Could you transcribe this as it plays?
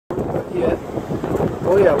Yeah.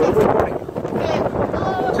 Oh yeah, we're recording. Okay.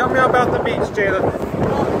 Tell me about the beach, Jalen.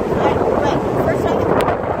 First I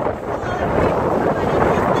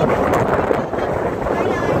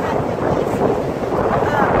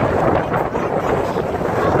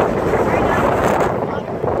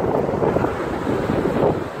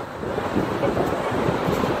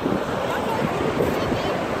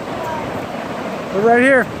We're right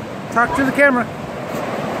here. Talk to the camera.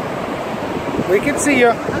 We can see you.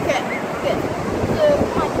 Okay, good. So,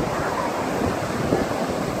 come on.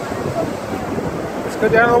 Let's go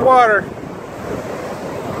down to the water.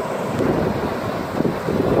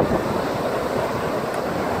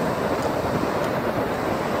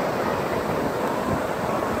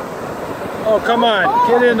 Oh, come on.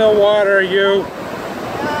 Get in the water, you.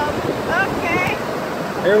 Okay.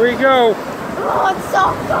 Here we go. Oh, it's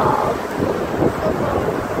so cold.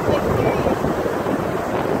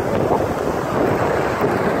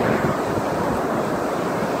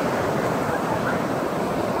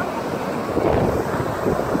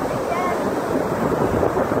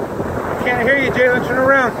 Can't hear you, Jalen. Turn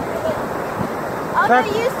around.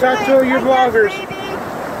 Talk to your vloggers.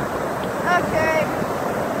 Okay.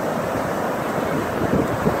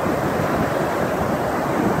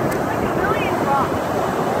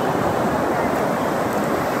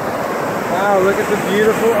 Wow, look at the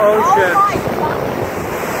beautiful ocean.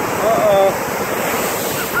 Uh-oh.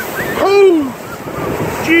 Oh!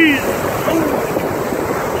 Jeez!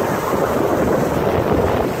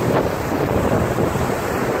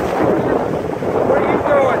 Where are you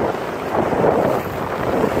going?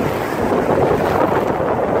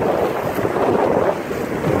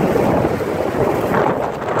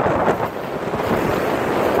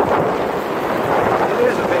 It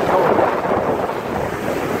is a bit cold.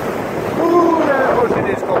 Ooh, that ocean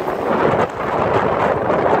is cold.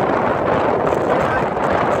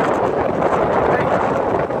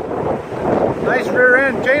 Nice rear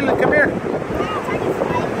end. Jalen, come here.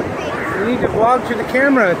 You need to vlog to the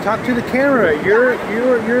camera. Talk to the camera. You're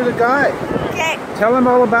the guy. Okay. Tell him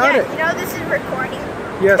all about it. You know this is recording.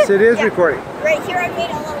 Yes, it is recording. Right here I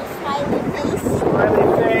made a little smiley face. Smiley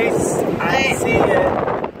face. I see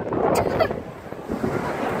it.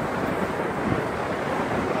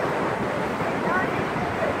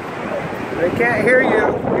 They can't hear you.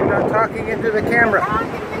 You're not talking into the camera. I'm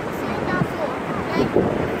going to make a sandcastle,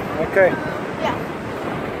 okay? Okay. Yeah.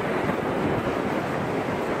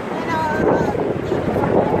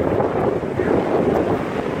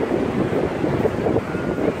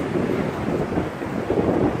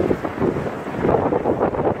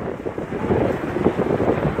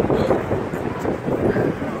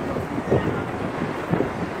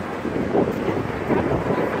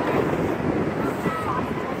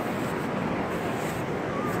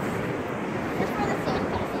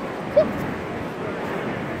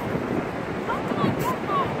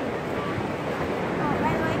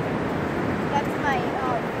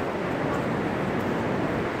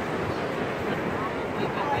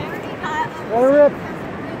 Water up.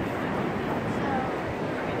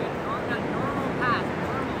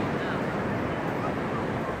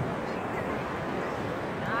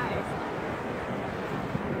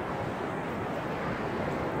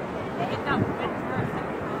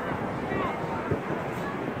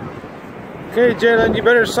 Okay, Jalen, you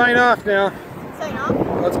better sign off now. Sign off?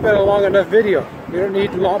 That's been a long enough video. We don't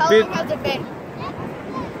need long How long has it been?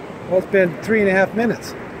 Well, it's been 3.5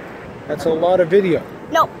 minutes. That's a lot of video.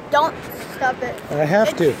 No, don't stop it. I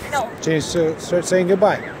have to. No. Change, start saying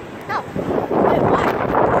goodbye. No. Why?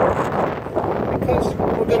 Because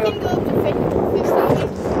we're We gonna. can go to 50 minutes.